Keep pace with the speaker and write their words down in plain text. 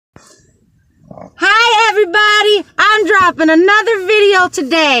Hi everybody, I'm dropping another video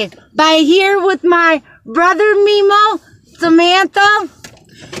today here with my brother Mimo, Samantha.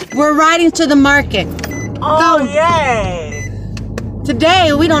 We're riding to the market. Oh, yay!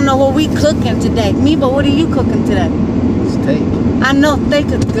 Today we don't know what we cooking today. Mimo, what are you cooking today? Steak. I know steak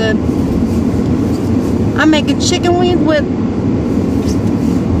is good. I'm making chicken wings with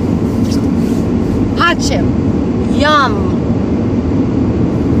hot chip. Yum.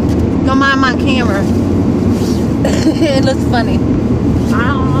 Don't mind my camera. It looks funny. I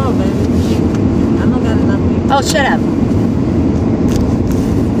don't know, baby. I don't got enough people. Oh, shut up.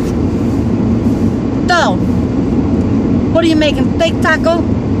 So, what are you making? Steak taco?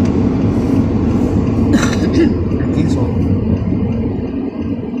 I think so.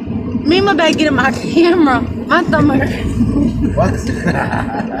 Mima better get in my camera. My thumb hurts. What?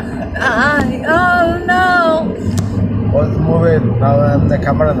 Oh no. What's moving? Now I'm the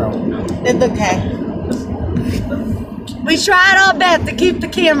camera now. It's okay. We tried our best to keep the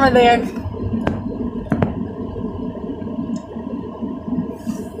camera there.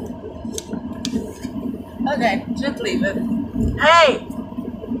 Okay, just leave it. Hey!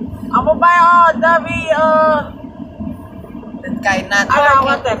 I'm gonna buy Debbie, This guy not I talking.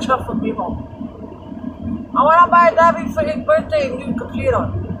 want that truck for people. I wanna buy Debbie for his birthday a new computer.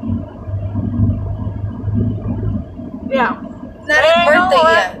 Yeah. Not his birthday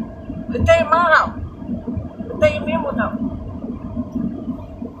yet. It ain't my house. It ain't me with them.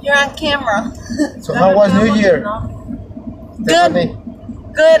 You're on camera. So how was New Year? Stephanie?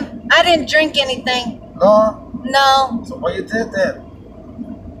 Good. I didn't drink anything. No? No. So what you did then?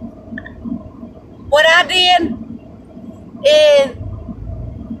 What I did is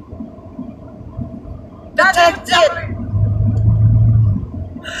detected.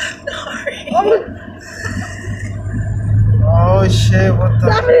 Sorry. Oh shit, what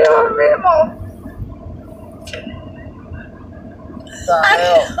the hell? What the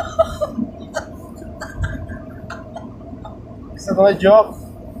hell? Is that a joke?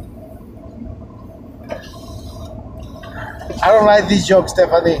 I don't like this joke,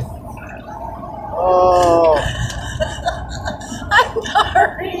 Stephanie. Oh. I'm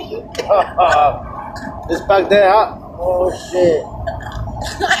sorry. It's back there, huh? Oh shit.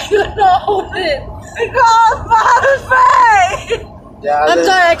 I couldn't hold it. It goes by his face! Yeah, I'm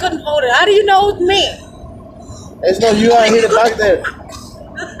sorry, I couldn't hold it. How do you know it was me? It's not you, I hit it back there.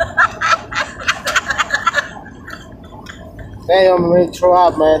 Damn, I'm gonna throw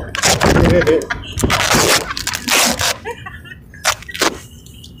up, man.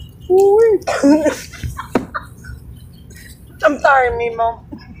 I'm sorry, Mimo.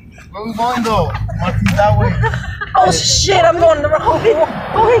 Where we going though? Martin, that way. Oh shit, I'm going the wrong way.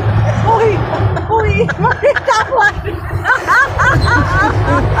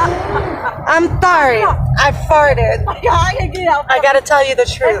 I'm sorry. I farted. I gotta tell you the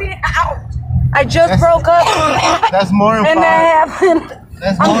truth. I just broke up That's more than and that happened.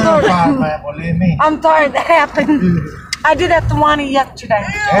 That's more than five, man. Believe me. I'm sorry that happened. I did that to Wani yesterday.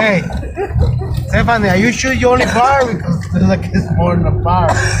 Hey, Stephanie, are you sure you only fire? Because it's like it's more than a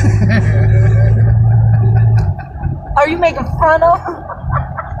fire. Are you making fun of?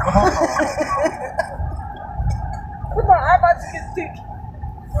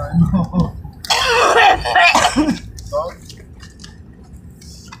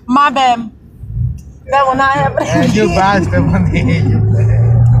 My bad. That will not happen. Yeah, you're bad, Stephanie. You're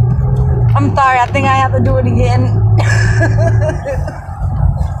bad. I'm sorry, I think I have to do it again.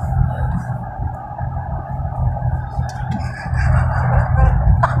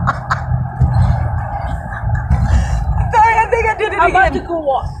 Sorry, I think I did it How about the again. cool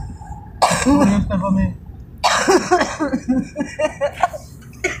walk? Stephanie.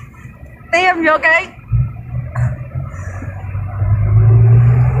 Sam, you okay?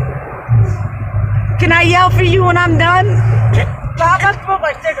 Can I yell for you when I'm done? How about to smoke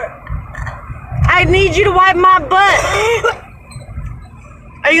my cigarette? I need you to wipe my butt.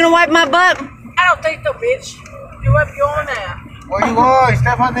 Are you gonna wipe my butt? I don't think so, bitch. You up your own ass. Where you going,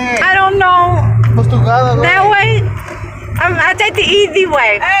 Stephanie? I don't know. Let's go. That way? I take the easy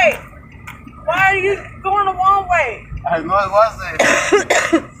way. Hey! Why are you going the wrong way? I know it wasn't.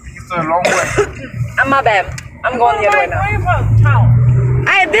 It's a long way. My bad. I'm going the other way now.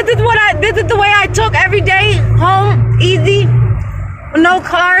 This is the way I took every day home, easy, no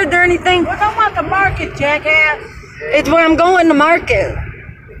cars or anything. We're talking about the market, jackass. It's where I'm going to market.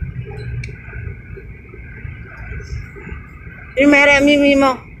 You mad at me,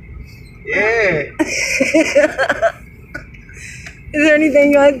 Mimo? Yeah. Is there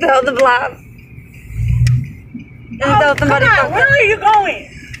anything you want to tell the vlog? And tell somebody Come on, where are you going?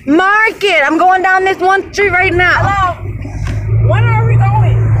 market. market. I'm going down this one street right now. Hello? When are we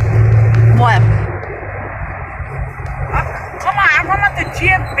going? What? Come on, I'm at the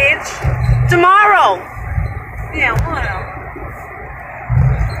gym, bitch. Tomorrow. Yeah, whatever.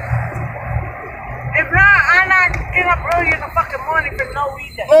 If not, I'm not getting up early in the fucking morning for no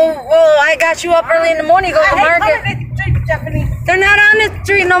reason. Well, I got you up early in the morning. Go to the I hate market. coming to the street, Stephanie. They're not on this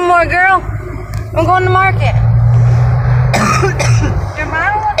street no more, girl. I'm going to market. If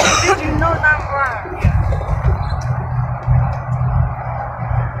I don't want to do, you know I'm wrong.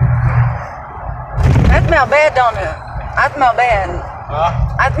 I smell bad, don't it? I smell bad.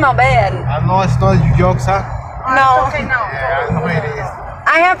 Huh? I smell bad. I know it's not your jokes, huh? No. Okay, no. Yeah, I know it is.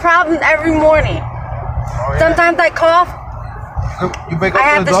 I have problems every morning. Oh, yeah. Sometimes I cough. You better I go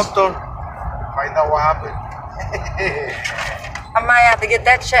have to the to doctor. Find out what happened. I might have to get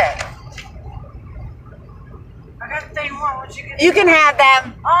that checked. I got the same one. What you get? You can have that.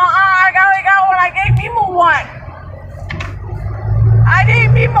 I got one. I gave Mimo one. I gave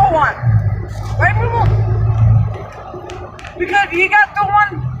Mimo one. Right, Mimo? Because he got the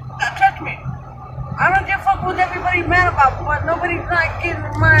one that touched me. I don't give a fuck what everybody's mad about, but nobody's not getting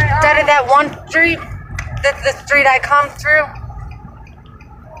my. That one street. That's the street I come through.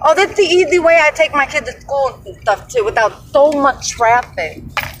 Oh, that's the easy way I take my kids to school and stuff too, without so much traffic.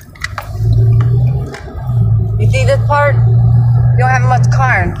 You see this part? You don't have much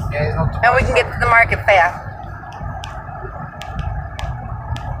cars, Yeah, it's not too and we bad. can get to the market fast.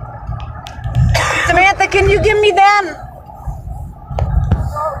 Samantha, can you give me that?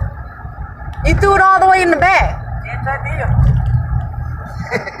 You threw it all the way in the back. Yes, I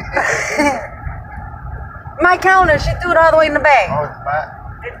My counter, she threw it all the way in the bag. Oh, it's bad.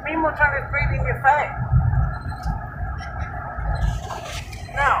 did. It's Mimo trying to spray in your face.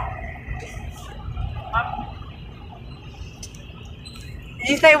 No.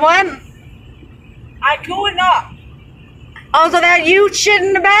 You say what? I queuing up. Oh, so that you shit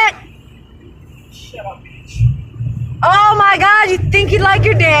in the back? Shut up, bitch. Oh my God, you think you like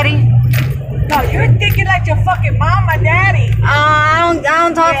your daddy? No, you're thinking like your fucking mom or daddy. I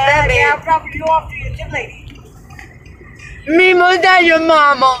don't talk to that Yeah, I'm bitch. dropping you off to your gym lady. Mimo's that your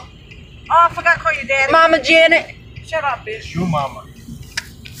mama. Oh, I forgot to call you daddy. Mama Janet. Shut up, bitch. It's your mama.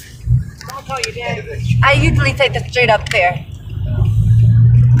 Don't call you daddy. I usually take the street up there.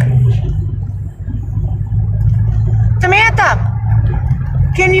 Samantha,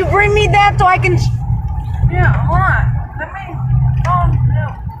 can you bring me that so I can... Yeah, hold on. Let me. Oh, no.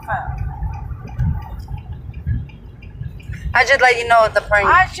 I just let you know it's a prank.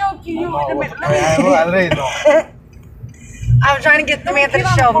 I showed you in No, the what's- middle. I already know. I was trying to get Samantha to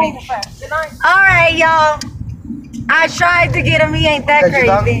Get on show the me. phone fast, didn't I? Alright, y'all. I tried to get him. He ain't that Are you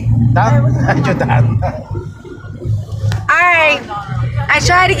done? crazy. Done? You're done. Alright. I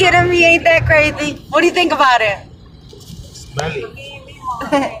tried to get him. He ain't that crazy. What do you think about it? Smelly.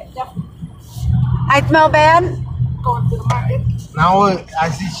 I smell bad? Going to the market. Now I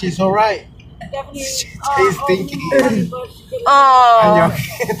see she's alright. Definitely. She's thinking. Oh.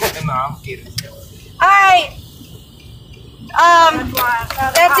 No, I'm kidding. Alright.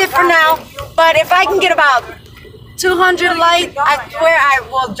 That's it for now. But if I can get about 200 likes, I swear I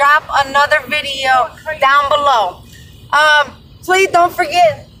will drop another video down below. Please don't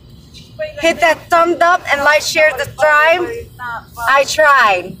forget, hit that thumbs up and like, share, subscribe. I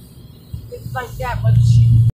tried. It's like that, but